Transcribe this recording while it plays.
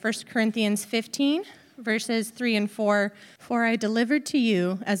1 Corinthians 15, verses 3 and 4, "For I delivered to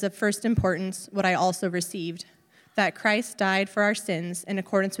you as of first importance what I also received, that Christ died for our sins in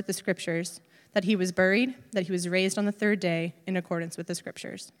accordance with the Scriptures, that he was buried, that he was raised on the third day in accordance with the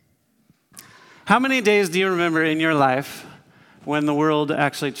Scriptures." How many days do you remember in your life when the world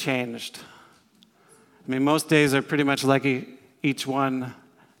actually changed? I mean, most days are pretty much like each one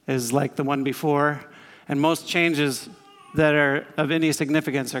is like the one before, and most changes that are of any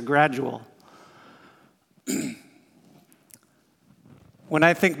significance are gradual. When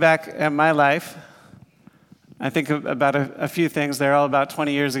I think back at my life, I think about a few things. They're all about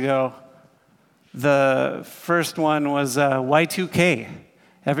 20 years ago. The first one was Y2K.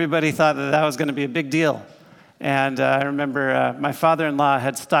 Everybody thought that was going to be a big deal. And I remember my father-in-law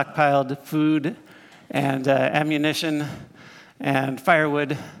had stockpiled food and ammunition and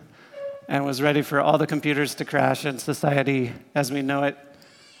firewood and was ready for all the computers to crash and society as we know it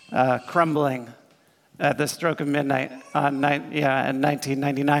crumbling at the stroke of midnight in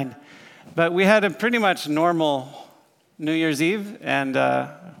 1999. But we had a pretty much normal New Year's Eve and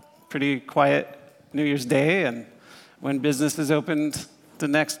pretty quiet New Year's Day. And when businesses opened the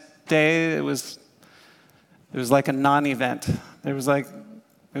next day, it was like a non-event. It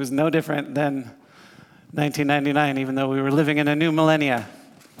was no different than 1999, even though we were living in a new millennia.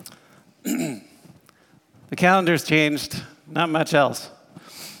 The calendar's changed, not much else.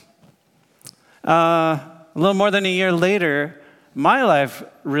 A little more than a year later, my life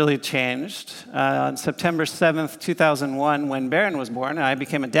really changed. On September 7th, 2001, when Barron was born, I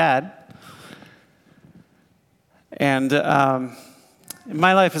became a dad. And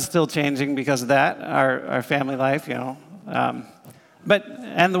my life is still changing because of that, our family life, you know.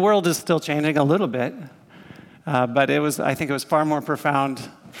 And the world is still changing a little bit. But I think it was far more profound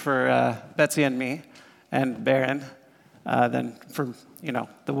for Betsy and me and Barron than for,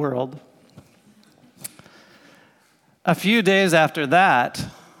 the world. A few days after that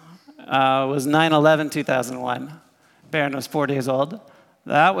was 9/11/2001. Barron was 4 days old.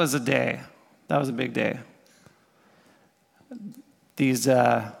 That was a day. That was a big day. These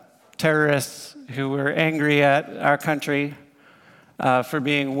terrorists who were angry at our country for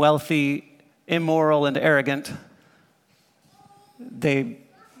being wealthy, immoral, and arrogant, they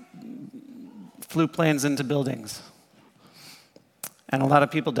flew planes into buildings. And a lot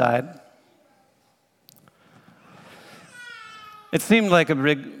of people died. It seemed like a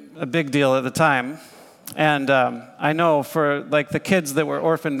big deal at the time. And I know for the kids that were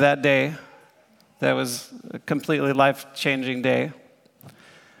orphaned that day, that was a completely life-changing day.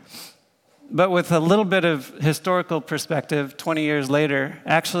 But with a little bit of historical perspective, 20 years later,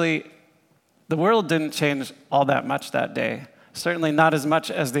 actually, the world didn't change all that much that day. Certainly not as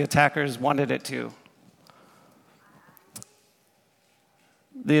much as the attackers wanted it to.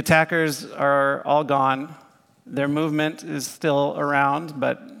 The attackers are all gone. Their movement is still around,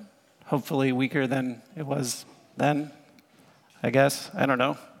 but hopefully weaker than it was then, I guess. I don't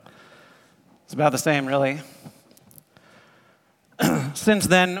know. It's about the same, really. Since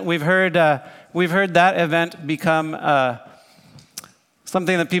then, we've heard that event become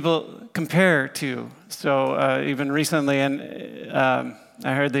something that people compare to. So even recently, I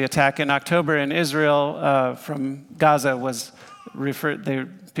heard the attack in October in Israel from Gaza was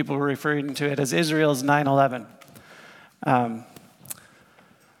people were referring to it as Israel's 9/11.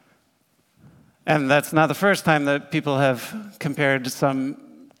 And that's not the first time that people have compared some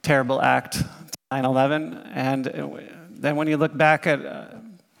terrible act to 9/11. And then when you look back at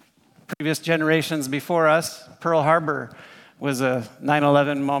previous generations before us, Pearl Harbor was a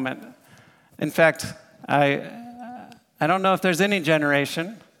 9/11 moment. In fact, I don't know if there's any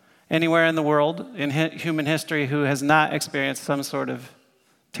generation anywhere in the world in human history who has not experienced some sort of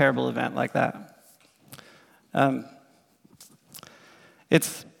terrible event like that.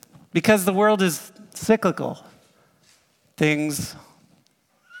 It's because the world is cyclical. Things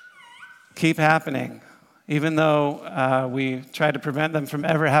keep happening. Even though we try to prevent them from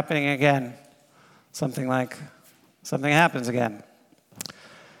ever happening again, something happens again.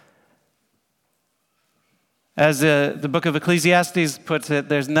 As the book of Ecclesiastes puts it,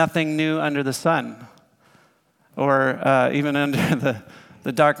 there's nothing new under the sun, or even under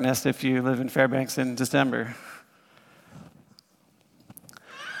the darkness if you live in Fairbanks in December.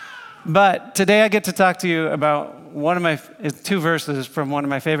 But today I get to talk to you about two verses from one of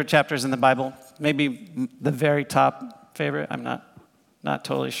my favorite chapters in the Bible, maybe the very top favorite, I'm not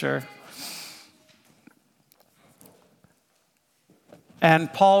totally sure.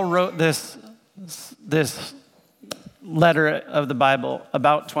 And Paul wrote this letter of the Bible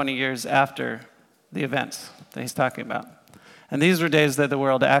about 20 years after the events that he's talking about. And these were days that the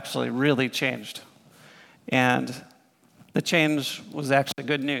world actually really changed. And the change was actually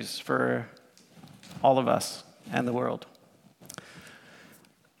good news for all of us and the world.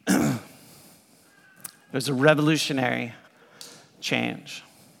 It was a revolutionary change.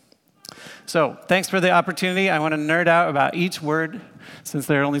 So, thanks for the opportunity. I want to nerd out about each word, since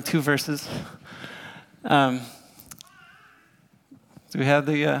there are only 2 verses. Do we have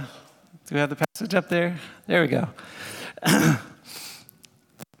the passage up there? There we go.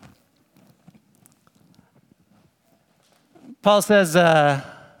 Paul says,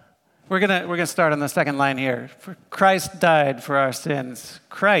 we're gonna start on the second line here. For Christ died for our sins.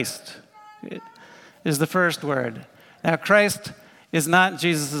 Christ is the first word. Now, Christ is not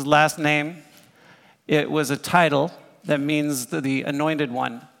Jesus' last name. It was a title that means the anointed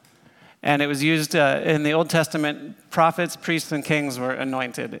one. And it was used in the Old Testament. Prophets, priests, and kings were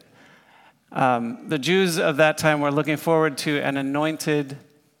anointed. The Jews of that time were looking forward to an anointed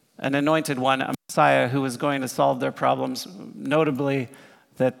one, a Messiah who was going to solve their problems, notably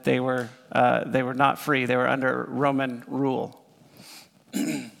that they were not free. They were under Roman rule.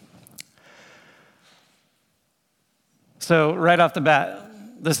 So right off the bat,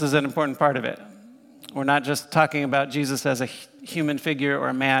 this is an important part of it. We're not just talking about Jesus as a human figure or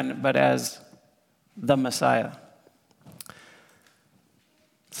a man, but as the Messiah.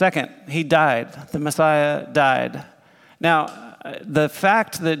 Second, he died. The Messiah died. Now, the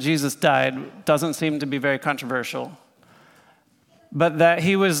fact that Jesus died doesn't seem to be very controversial, but that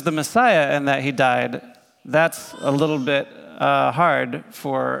he was the Messiah and that he died, that's a little bit hard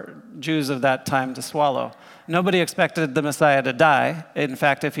for Jews of that time to swallow. Nobody expected the Messiah to die. In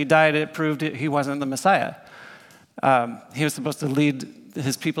fact, if he died, it proved he wasn't the Messiah. He was supposed to lead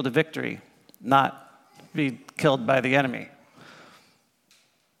his people to victory, not be killed by the enemy.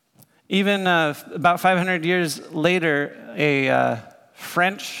 Even about 500 years later, a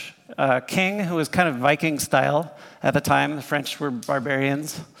French king who was kind of Viking style at the time, the French were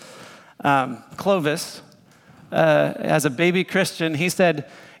barbarians, Clovis, as a baby Christian, he said,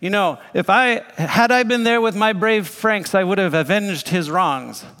 you know, had I been there with my brave Franks, I would have avenged his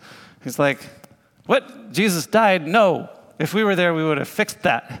wrongs. He's like, what? Jesus died? No. If we were there, we would have fixed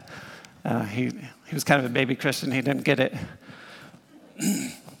that. He was kind of a baby Christian. He didn't get it.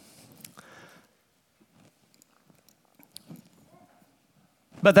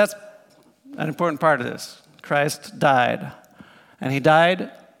 But that's an important part of this. Christ died. And he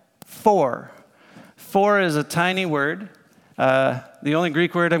died for. For is a tiny word. The only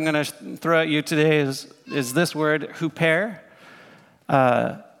Greek word I'm going to throw at you today is this word, huper.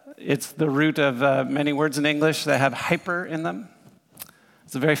 It's the root of many words in English that have hyper in them.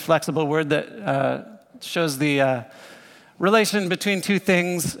 It's a very flexible word that shows the relation between 2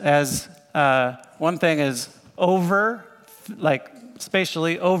 things as one thing is over, like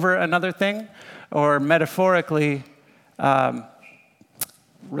spatially over another thing, or metaphorically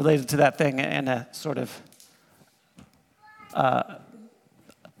related to that thing in a sort of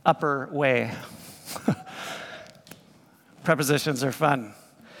upper way. Prepositions are fun.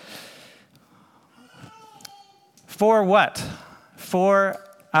 For what? For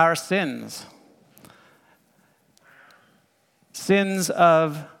our sins. Sins.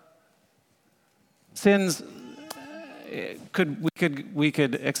 We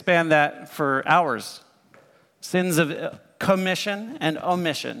could expand that for hours. Sins of commission and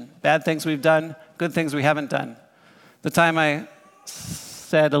omission. Bad things we've done, good things we haven't done. The time I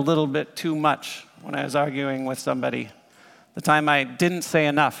said a little bit too much when I was arguing with somebody. The time I didn't say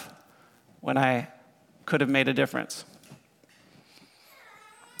enough when I could have made a difference.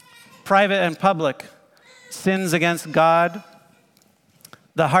 Private and public. Sins against God.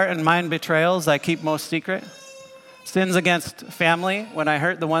 The heart and mind betrayals I keep most secret. Sins against family, when I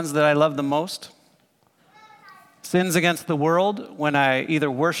hurt the ones that I love the most. Sins against the world, when I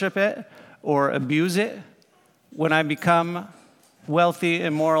either worship it or abuse it. When I become wealthy,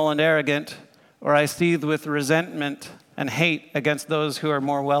 immoral, and arrogant, or I seethe with resentment and hate against those who are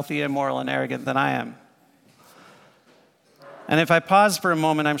more wealthy, immoral, and arrogant than I am. And if I pause for a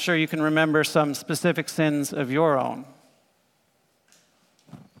moment, I'm sure you can remember some specific sins of your own.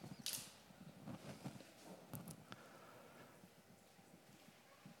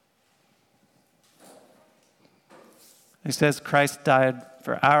 He says Christ died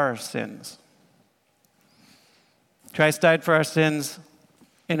for our sins. Christ died for our sins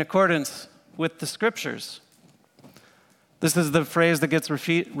in accordance with the Scriptures. This is the phrase that gets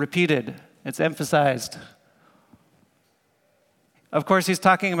repeated. It's emphasized. Of course, he's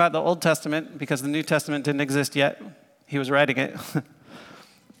talking about the Old Testament because the New Testament didn't exist yet. He was writing it.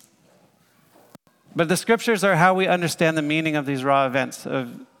 But the scriptures are how we understand the meaning of these raw events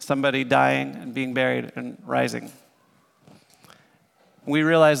of somebody dying and being buried and rising. We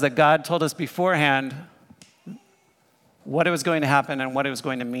realize that God told us beforehand what it was going to happen and what it was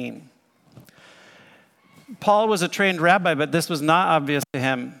going to mean. Paul was a trained rabbi, but this was not obvious to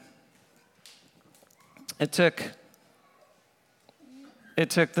him. It took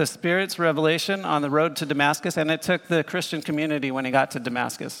the Spirit's revelation on the road to Damascus, and it took the Christian community when he got to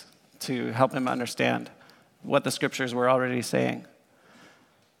Damascus to help him understand what the scriptures were already saying.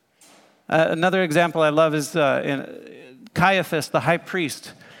 Another example I love is in Caiaphas, the high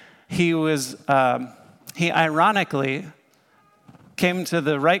priest. He ironically came to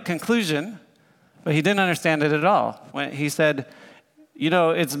the right conclusion, but he didn't understand it at all. When he said,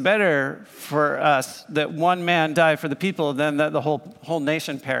 it's better for us that one man die for the people than that the whole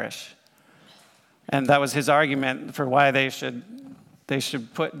nation perish. And that was his argument for why they should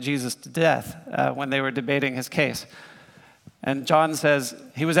put Jesus to death when they were debating his case. And John says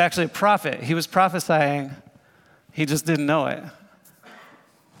he was actually a prophet. He was prophesying. He just didn't know it.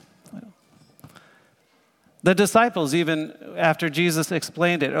 The disciples, even after Jesus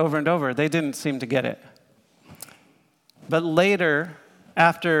explained it over and over, they didn't seem to get it. But later,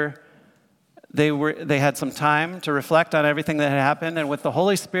 after they had some time to reflect on everything that had happened, and with the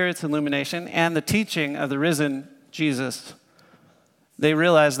Holy Spirit's illumination and the teaching of the risen Jesus, they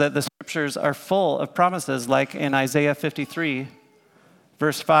realized that the scriptures are full of promises, like in Isaiah 53,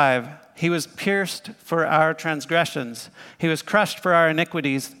 verse 5. He was pierced for our transgressions. He was crushed for our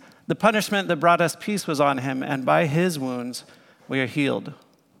iniquities. The punishment that brought us peace was on him, and by his wounds we are healed.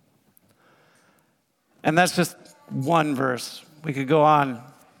 And that's just one verse. We could go on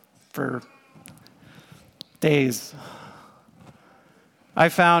for days. I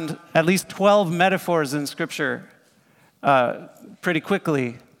found at least 12 metaphors in Scripture pretty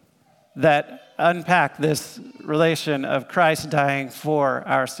quickly that unpack this relation of Christ dying for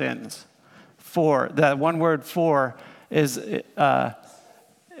our sins. For, that one word "for" is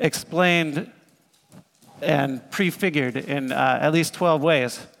explained and prefigured in at least 12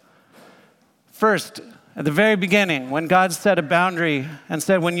 ways. First, at the very beginning, when God set a boundary and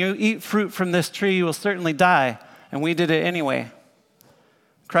said, when you eat fruit from this tree, you will certainly die, and we did it anyway.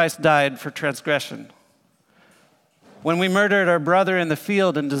 Christ died for transgression. When we murdered our brother in the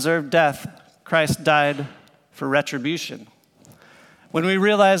field and deserved death, Christ died for retribution. When we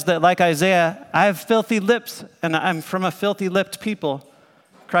realized that, like Isaiah, I have filthy lips and I'm from a filthy-lipped people,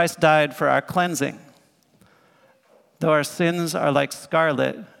 Christ died for our cleansing. Though our sins are like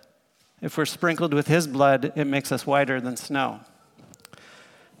scarlet, if we're sprinkled with his blood, it makes us whiter than snow.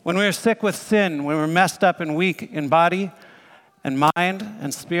 When we were sick with sin, when we were messed up and weak in body and mind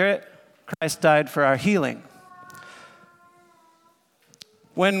and spirit, Christ died for our healing.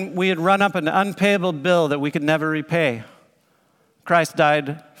 When we had run up an unpayable bill that we could never repay, Christ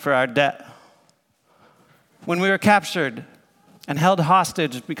died for our debt. When we were captured and held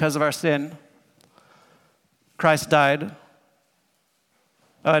hostage because of our sin, Christ died.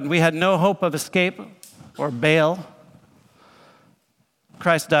 And we had no hope of escape or bail.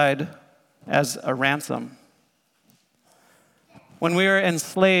 Christ died as a ransom. When we were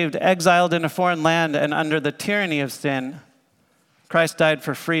enslaved, exiled in a foreign land and under the tyranny of sin, Christ died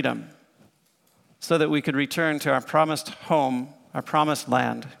for freedom so that we could return to our promised home, our promised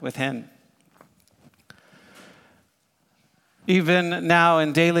land with him. Even now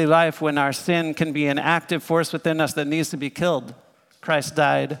in daily life, when our sin can be an active force within us that needs to be killed, Christ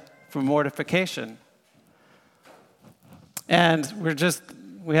died for mortification. And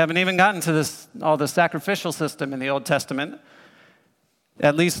we haven't even gotten to all the sacrificial system in the Old Testament.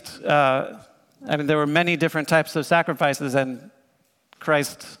 At least, there were many different types of sacrifices, and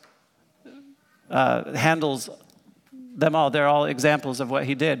Christ handles them all. They're all examples of what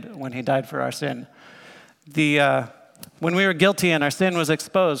he did when he died for our sin. When we were guilty and our sin was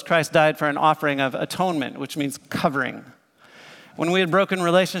exposed, Christ died for an offering of atonement, which means covering. When we had broken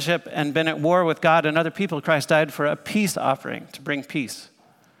relationship and been at war with God and other people, Christ died for a peace offering to bring peace.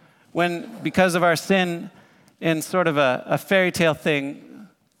 When, because of our sin, in sort of a fairy tale thing,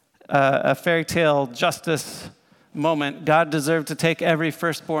 a fairy tale justice moment, God deserved to take every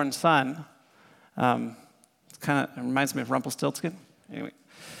firstborn son. It reminds me of Rumpelstiltskin.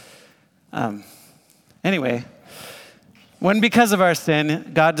 Anyway, when because of our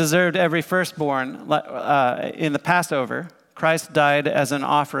sin, God deserved every firstborn in the Passover, Christ died as an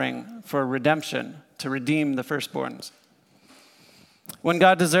offering for redemption, to redeem the firstborns. When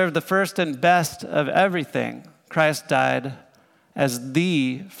God deserved the first and best of everything, Christ died as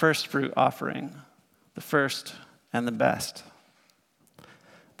the first fruit offering, the first and the best.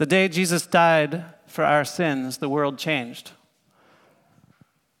 The day Jesus died for our sins, the world changed.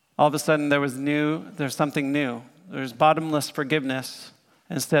 All of a sudden, there's something new. There's bottomless forgiveness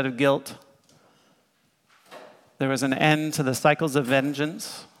instead of guilt. There was an end to the cycles of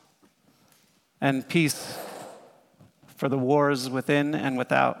vengeance and peace for the wars within and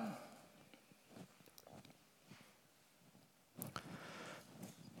without.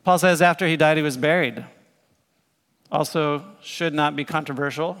 Paul says after he died, he was buried. Also should not be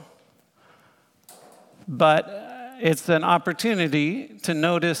controversial, but it's an opportunity to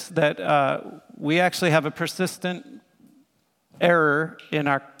notice that we actually have a persistent error in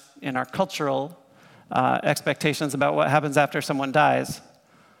our cultural expectations about what happens after someone dies,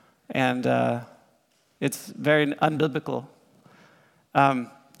 and it's very unbiblical.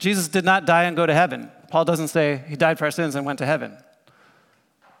 Jesus did not die and go to heaven. Paul doesn't say he died for our sins and went to heaven.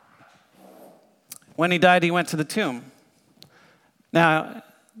 When he died, he went to the tomb. Now,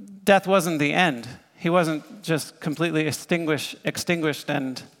 death wasn't the end. He wasn't just completely extinguished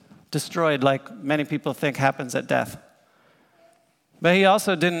and destroyed like many people think happens at death. But he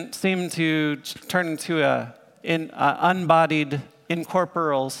also didn't seem to turn into an unbodied,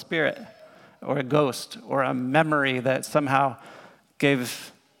 incorporeal spirit or a ghost or a memory that somehow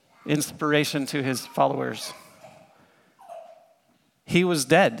gave inspiration to his followers. He was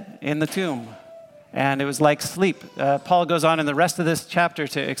dead in the tomb. And it was like sleep. Paul goes on in the rest of this chapter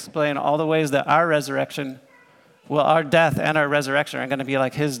to explain all the ways that our death and our resurrection are going to be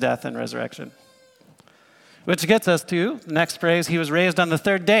like his death and resurrection. Which gets us to the next phrase, he was raised on the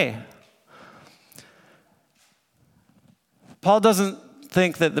third day. Paul doesn't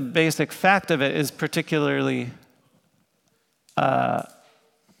think that the basic fact of it is particularly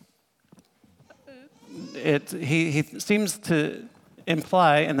he seems to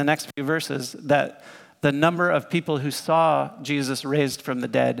imply in the next few verses that the number of people who saw Jesus raised from the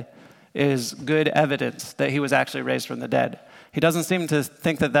dead is good evidence that he was actually raised from the dead. He doesn't seem to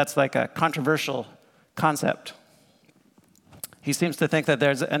think that that's like a controversial concept. He seems to think that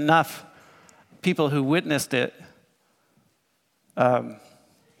there's enough people who witnessed it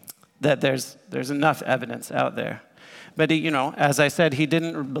that there's enough evidence out there. But he, as I said, he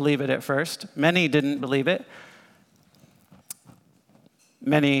didn't believe it at first. Many didn't believe it.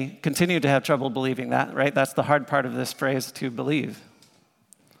 Many continue to have trouble believing that, right? That's the hard part of this phrase, to believe.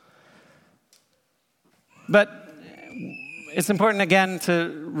 But it's important, again,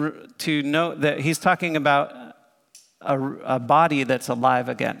 to note that he's talking about a body that's alive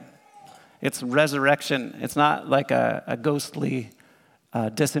again. It's resurrection. It's not like a ghostly,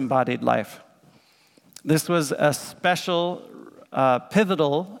 disembodied life. This was a special,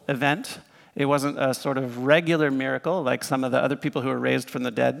 pivotal event. It wasn't a sort of regular miracle like some of the other people who were raised from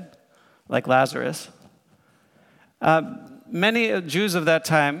the dead, like Lazarus. Many Jews of that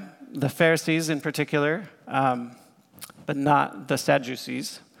time, the Pharisees in particular, but not the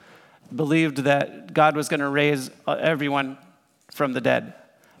Sadducees, believed that God was going to raise everyone from the dead,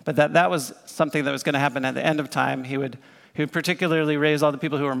 but that was something that was going to happen at the end of time. He would particularly raise all the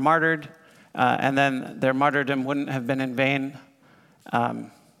people who were martyred, and then their martyrdom wouldn't have been in vain.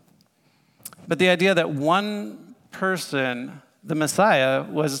 But the idea that one person, the Messiah,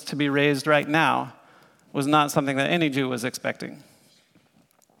 was to be raised right now was not something that any Jew was expecting.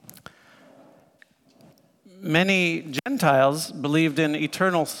 Many Gentiles believed in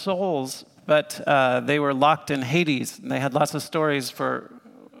eternal souls, but they were locked in Hades. And they had lots of stories for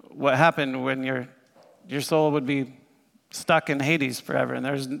what happened when your soul would be stuck in Hades forever.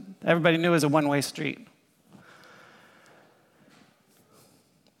 And everybody knew it was a one-way street.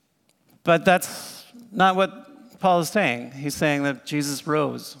 But that's not what Paul is saying. He's saying that Jesus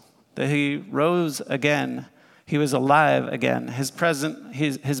rose, that he rose again. He was alive again. His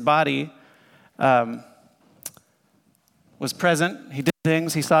body was present. He did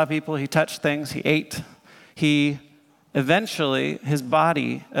things. He saw people. He touched things. He ate. Eventually, his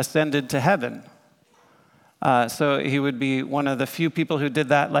body ascended to heaven. So he would be one of the few people who did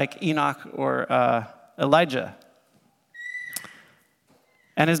that, like Enoch or Elijah.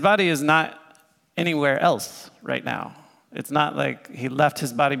 And his body is not anywhere else right now. It's not like he left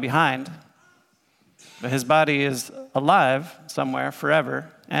his body behind, but his body is alive somewhere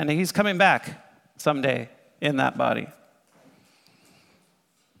forever, and he's coming back someday in that body.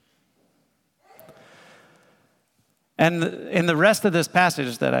 And in the rest of this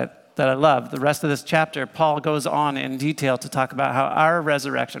passage that I love, the rest of this chapter, Paul goes on in detail to talk about how our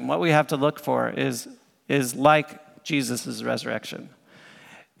resurrection, what we have to look for is like Jesus' resurrection.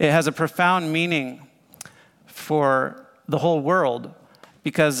 It has a profound meaning for the whole world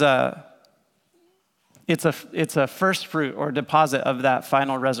because it's a first fruit or deposit of that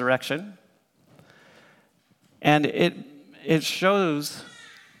final resurrection. And it shows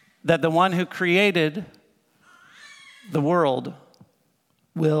that the one who created the world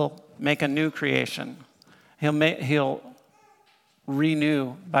will make a new creation. He'll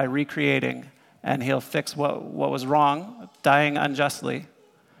renew by recreating, and he'll fix what was wrong, dying unjustly.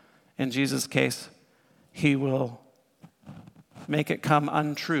 In Jesus' case, he will make it come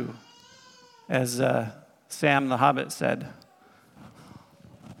untrue, as Sam the Hobbit said.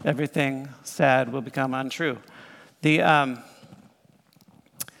 Everything sad will become untrue.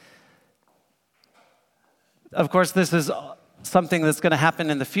 Of course, this is something that's going to happen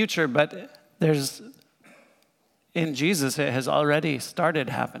in the future, but in Jesus, it has already started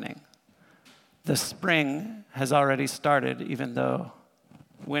happening. The spring has already started, even though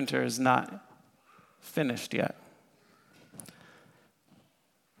winter is not finished yet.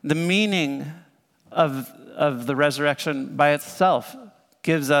 The meaning of the resurrection by itself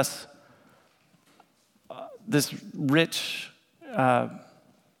gives us this rich,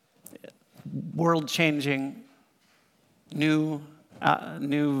 world-changing, new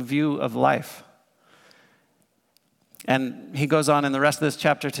view of life. And he goes on in the rest of this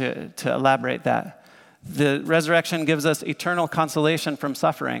chapter to elaborate that. The resurrection gives us eternal consolation from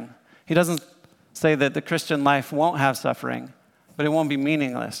suffering. He doesn't say that the Christian life won't have suffering, but it won't be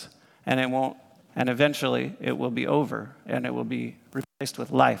meaningless, and eventually it will be over, and it will be replaced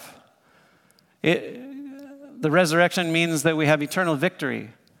with life. The resurrection means that we have eternal victory,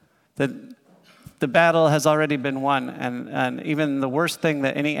 that the battle has already been won, and even the worst thing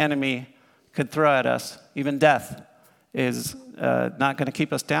that any enemy could throw at us, even death, is not going to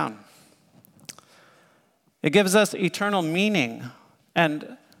keep us down. It gives us eternal meaning,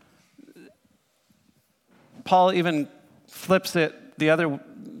 and Paul even flips it the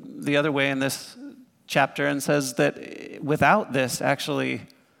other way in this chapter and says that without this, actually,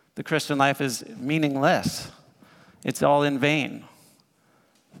 the Christian life is meaningless. It's all in vain.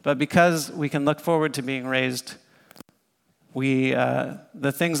 But because we can look forward to being raised,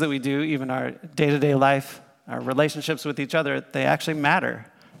 the things that we do, even our day-to-day life, our relationships with each other, they actually matter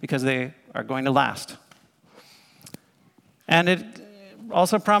because they are going to last. And it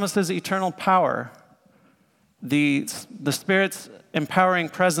also promises eternal power. The Spirit's empowering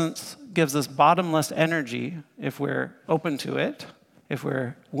presence gives us bottomless energy if we're open to it, if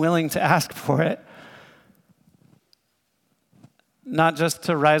we're willing to ask for it. Not just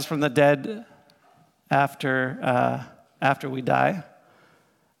to rise from the dead after we die,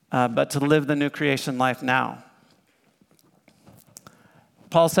 but to live the new creation life now.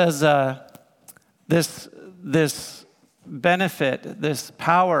 Paul says this benefit, this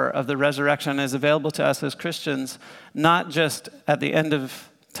power of the resurrection is available to us as Christians, not just at the end of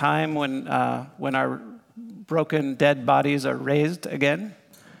time when our broken, dead bodies are raised again,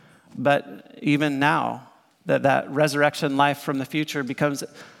 but even now, that resurrection life from the future becomes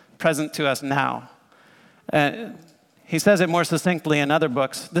present to us now. He says it more succinctly in other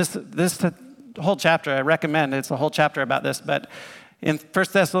books. This whole chapter, I recommend, it's a whole chapter about this, but in 1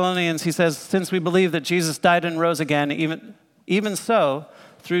 Thessalonians, he says, since we believe that Jesus died and rose again, even so,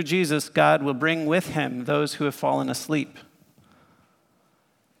 through Jesus, God will bring with him those who have fallen asleep.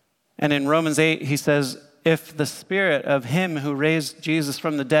 And in Romans 8, he says, if the spirit of him who raised Jesus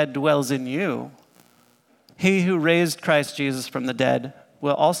from the dead dwells in you, he who raised Christ Jesus from the dead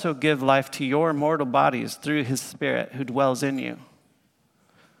will also give life to your mortal bodies through his Spirit who dwells in you.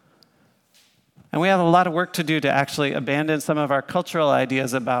 And we have a lot of work to do to actually abandon some of our cultural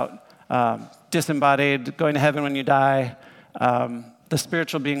ideas about disembodied, going to heaven when you die, the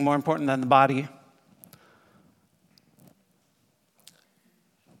spiritual being more important than the body,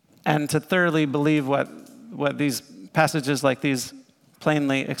 and to thoroughly believe what these passages like these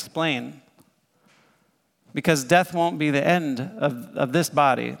plainly explain. Because death won't be the end of this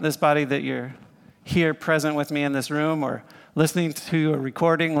body that you're here present with me in this room or listening to a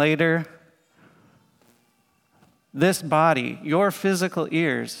recording later. This body, your physical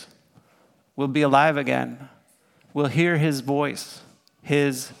ears, will be alive again. Will hear his voice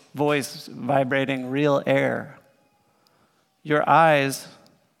vibrating real air. Your eyes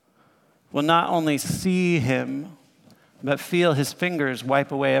will not only see him, but feel his fingers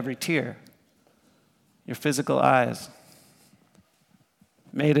wipe away every tear. Your physical eyes,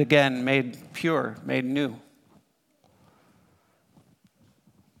 made again, made pure, made new.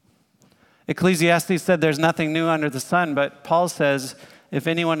 Ecclesiastes said there's nothing new under the sun, but Paul says if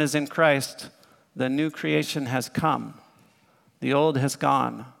anyone is in Christ, the new creation has come. The old has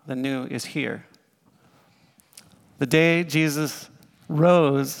gone, the new is here. The day Jesus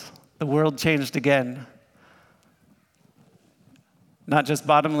rose, the world changed again. not just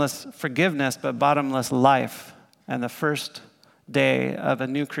bottomless forgiveness, but bottomless life, and the first day of a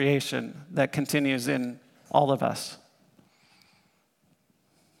new creation that continues in all of us.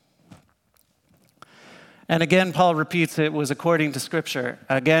 And again, Paul repeats it was according to Scripture.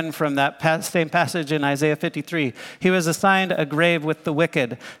 Again, from that same passage in Isaiah 53. He was assigned a grave with the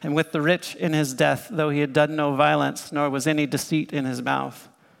wicked and with the rich in his death, though he had done no violence, nor was any deceit in his mouth.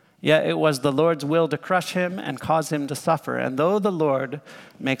 Yet it was the Lord's will to crush him and cause him to suffer. And though the Lord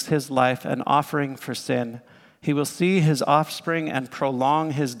makes his life an offering for sin, he will see his offspring and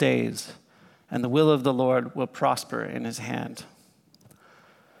prolong his days, and the will of the Lord will prosper in his hand.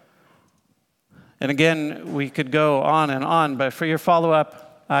 And again, we could go on, but for your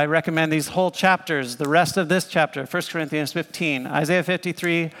follow-up, I recommend these whole chapters, the rest of this chapter, 1 Corinthians 15, Isaiah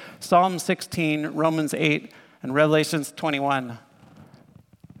 53, Psalm 16, Romans 8, and Revelation 21.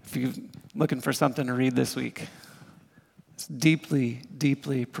 If you're looking for something to read this week, it's deeply,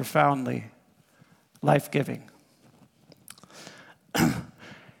 deeply, profoundly life-giving.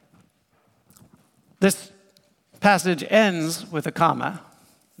 This passage ends with a comma,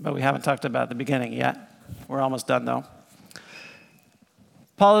 but we haven't talked about the beginning yet. We're almost done, though.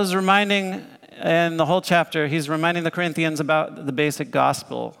 Paul is reminding, in the whole chapter, he's reminding the Corinthians about the basic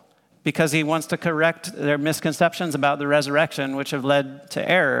gospel because he wants to correct their misconceptions about the resurrection, which have led to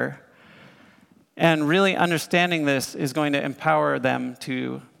error. And really understanding this is going to empower them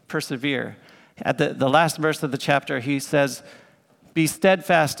to persevere. At the last verse of the chapter, he says, "Be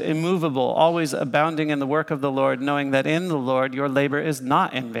steadfast, immovable, always abounding in the work of the Lord, knowing that in the Lord your labor is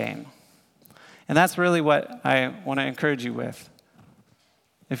not in vain." And that's really what I want to encourage you with.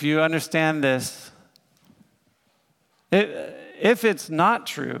 If you understand this, if it's not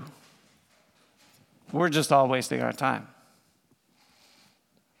true, we're just all wasting our time.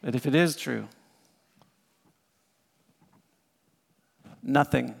 But if it is true,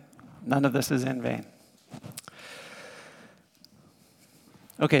 none of this is in vain.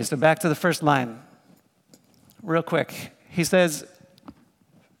 Okay, so back to the first line. Real quick. He says,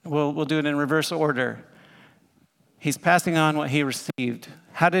 we'll do it in reverse order. He's passing on what he received.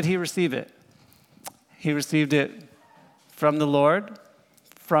 How did he receive it? He received it from the Lord,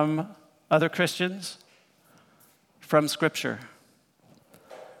 from other Christians, from Scripture.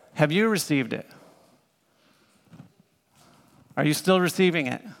 Have you received it? Are you still receiving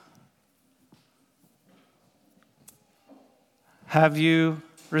it? Have you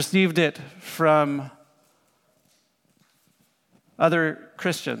received it from other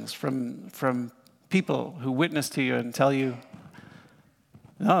Christians, from people who witness to you and tell you,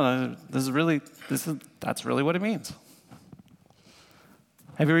 no, that's really what it means?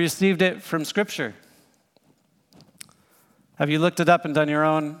 Have you received it from Scripture? Have you looked it up and done your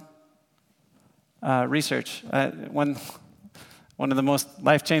own research? One of the most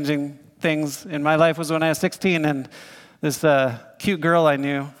life-changing things in my life was when I was 16, and this cute girl I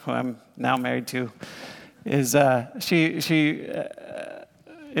knew, who I'm now married to, she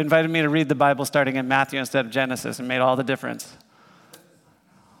invited me to read the Bible starting in Matthew instead of Genesis, and made all the difference.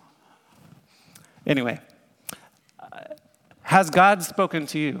 Anyway, has God spoken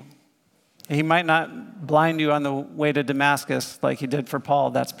to you? He might not blind you on the way to Damascus like he did for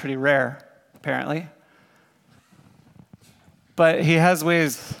Paul. That's pretty rare, apparently. But he has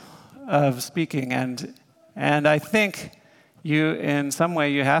ways of speaking, and I think you, in some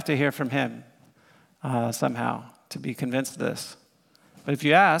way, you have to hear from him somehow to be convinced of this. But if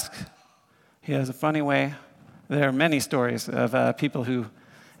you ask, he has a funny way. There are many stories of people who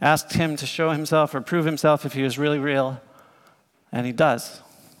asked him to show himself or prove himself if he was really real, and he does.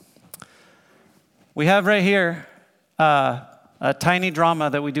 We have right here a tiny drama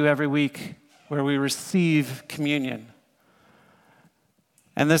that we do every week where we receive communion.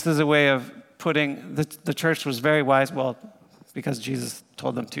 And this is a way of putting, the church was very wise, well, because Jesus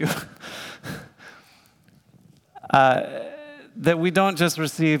told them to, that we don't just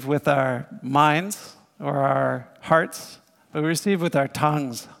receive with our minds or our hearts, but we receive with our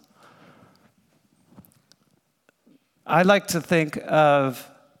tongues. I like to think of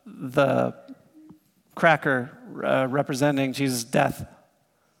the cracker representing Jesus' death,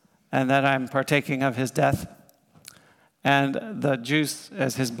 and that I'm partaking of his death, and the juice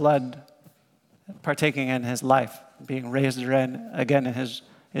as his blood, partaking in his life, being raised again in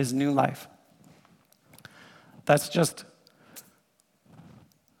his new life. That's just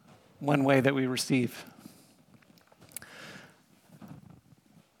one way that we receive.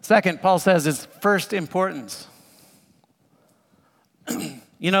 Second, Paul says it's first importance.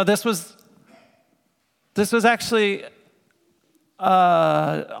 You know, this was actually an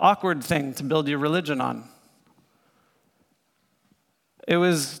awkward thing to build your religion on. it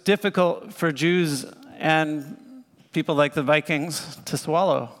was difficult for Jews and people like the Vikings to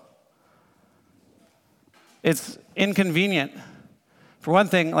swallow. It's inconvenient. For one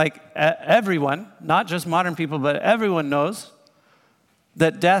thing, like everyone, not just modern people, but everyone knows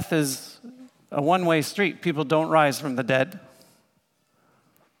that death is a one-way street. People don't rise from the dead.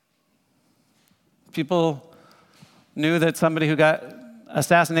 People knew that somebody who got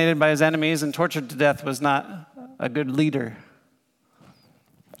assassinated by his enemies and tortured to death was not a good leader.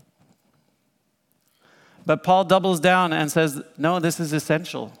 But Paul doubles down and says, no, this is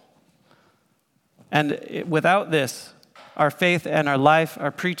essential. And without this, our faith and our life,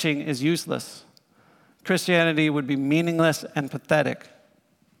 our preaching is useless. Christianity would be meaningless and pathetic.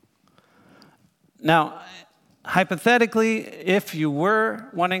 Now, hypothetically, if you were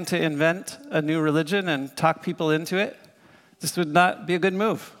wanting to invent a new religion and talk people into it, this would not be a good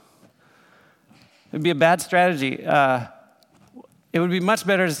move. It would be a bad strategy. It would be much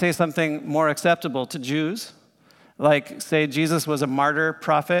better to say something more acceptable to Jews, like say Jesus was a martyr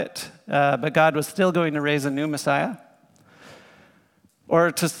prophet, but God was still going to raise a new Messiah. Or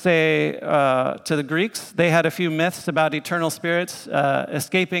to say to the Greeks, they had a few myths about eternal spirits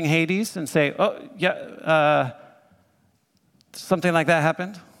escaping Hades, and say, oh, yeah, something like that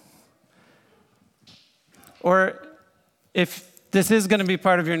happened. Or if this is going to be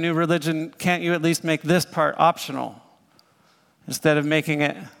part of your new religion, can't you at least make this part optional instead of making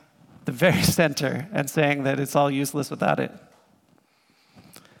it the very center and saying that it's all useless without it?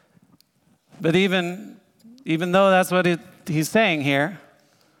 But even though that's what he's saying here,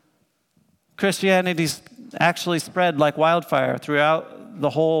 Christianity's actually spread like wildfire throughout the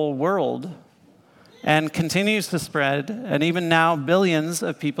whole world and continues to spread. And even now, billions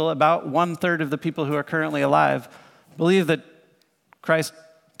of people, about 1/3 of the people who are currently alive, believe that Christ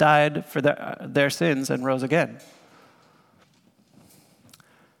died for their sins and rose again.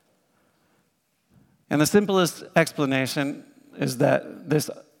 And the simplest explanation is that this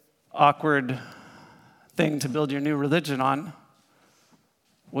awkward thing to build your new religion on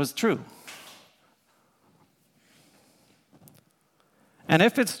was true. And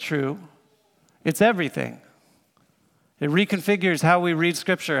if it's true, it's everything. It reconfigures how we read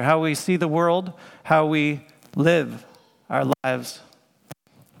Scripture, how we see the world, how we live our lives.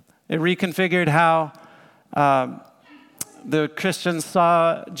 It reconfigured how the Christians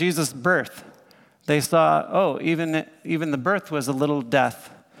saw Jesus' birth. They saw, oh, even the birth was a little death,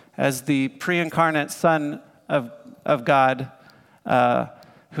 as the pre-incarnate Son of God,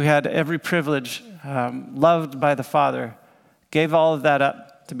 who had every privilege, loved by the Father, gave all of that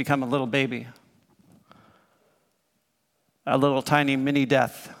up to become a little baby, a little tiny mini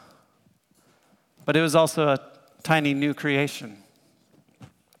death. But it was also a tiny new creation.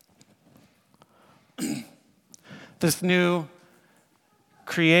 This new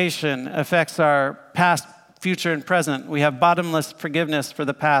creation affects our past, future, and present. We have bottomless forgiveness for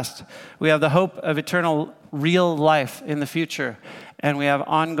the past. We have the hope of eternal, real life in the future. And we have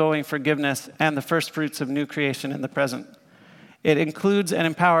ongoing forgiveness and the first fruits of new creation in the present. It includes and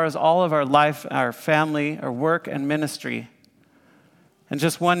empowers all of our life, our family, our work, and ministry. And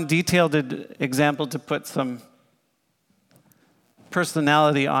just one detailed example to put some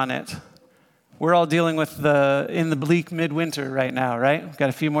personality on it. We're all dealing with in the bleak midwinter right now, right? We've got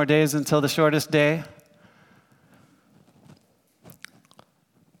a few more days until the shortest day.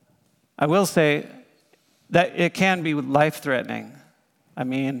 I will say that it can be life-threatening. I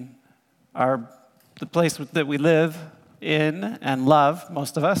mean, the place that we live in and love,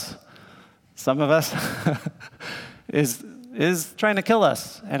 most of us, some of us, is trying to kill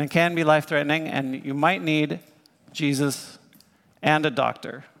us. And it can be life-threatening, and you might need Jesus and a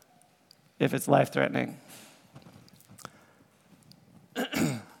doctor if it's life-threatening.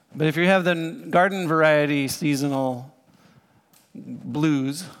 But if you have the garden variety seasonal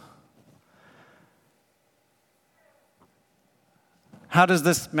blues, how does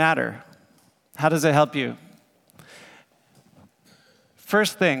this matter? How does it help you?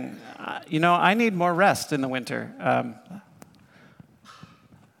 First thing, I need more rest in the winter.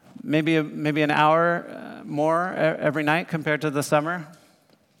 Maybe an hour more every night compared to the summer.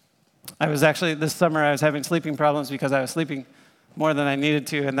 This summer I was having sleeping problems because I was sleeping more than I needed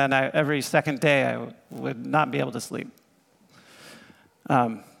to, and then every second day I would not be able to sleep.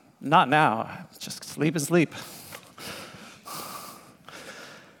 Not now, just sleep and sleep.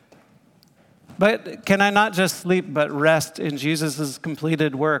 But can I not just sleep, but rest in Jesus'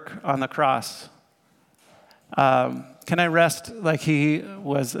 completed work on the cross? Can I rest like he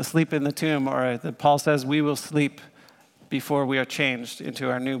was asleep in the tomb, or that Paul says we will sleep before we are changed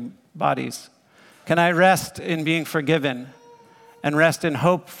into our new bodies? Can I rest in being forgiven and rest in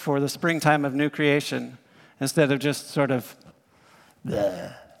hope for the springtime of new creation instead of just sort of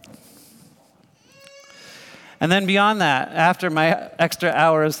bleh. And then beyond that, after my extra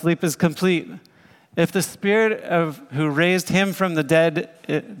hour of sleep is complete, if the Spirit of who raised him from the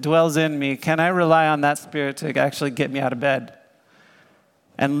dead dwells in me, can I rely on that Spirit to actually get me out of bed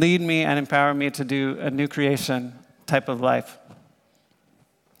and lead me and empower me to do a new creation type of life?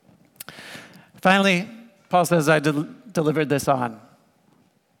 Finally, Paul says, I delivered this on.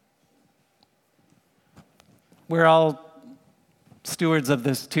 We're all stewards of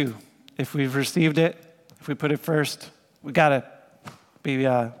this too. If we've received it, if we put it first, we got to be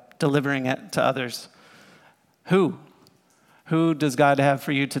delivering it to others. Who? Who does God have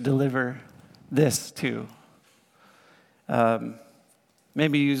for you to deliver this to?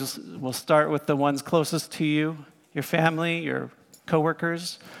 Maybe you will start with the ones closest to you, your family, your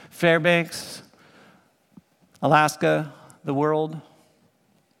coworkers, Fairbanks, Alaska, the world.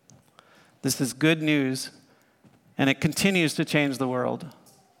 This is good news, and it continues to change the world.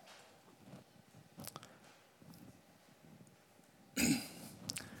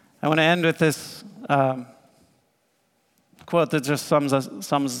 I want to end with this quote that just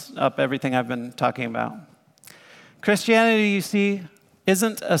sums up everything I've been talking about. Christianity, you see,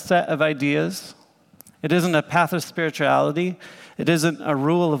 isn't a set of ideas. It isn't a path of spirituality. It isn't a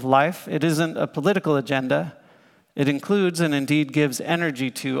rule of life. It isn't a political agenda. It includes and indeed gives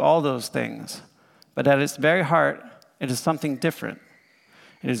energy to all those things. But at its very heart, it is something different.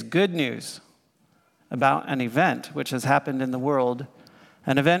 It is good news about an event which has happened in the world,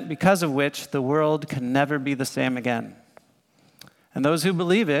 an event because of which the world can never be the same again. And those who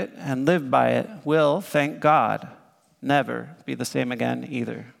believe it and live by it will, thank God, never be the same again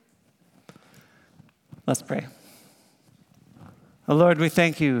either. Let's pray. Oh Lord, we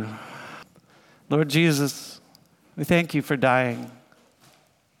thank you. Lord Jesus, we thank you for dying,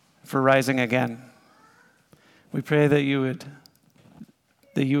 for rising again. We pray that you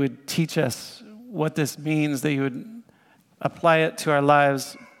would teach us what this means, that you would apply it to our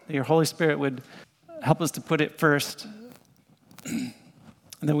lives, that your Holy Spirit would help us to put it first, and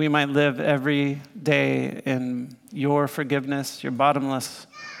that we might live every day in your forgiveness, your bottomless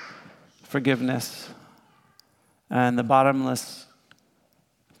forgiveness, and the bottomless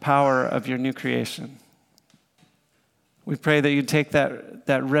power of your new creation. We pray that you take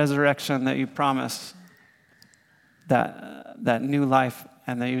that resurrection that you promise, that new life,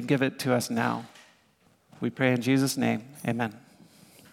 and that you'd give it to us now. We pray in Jesus' name, amen.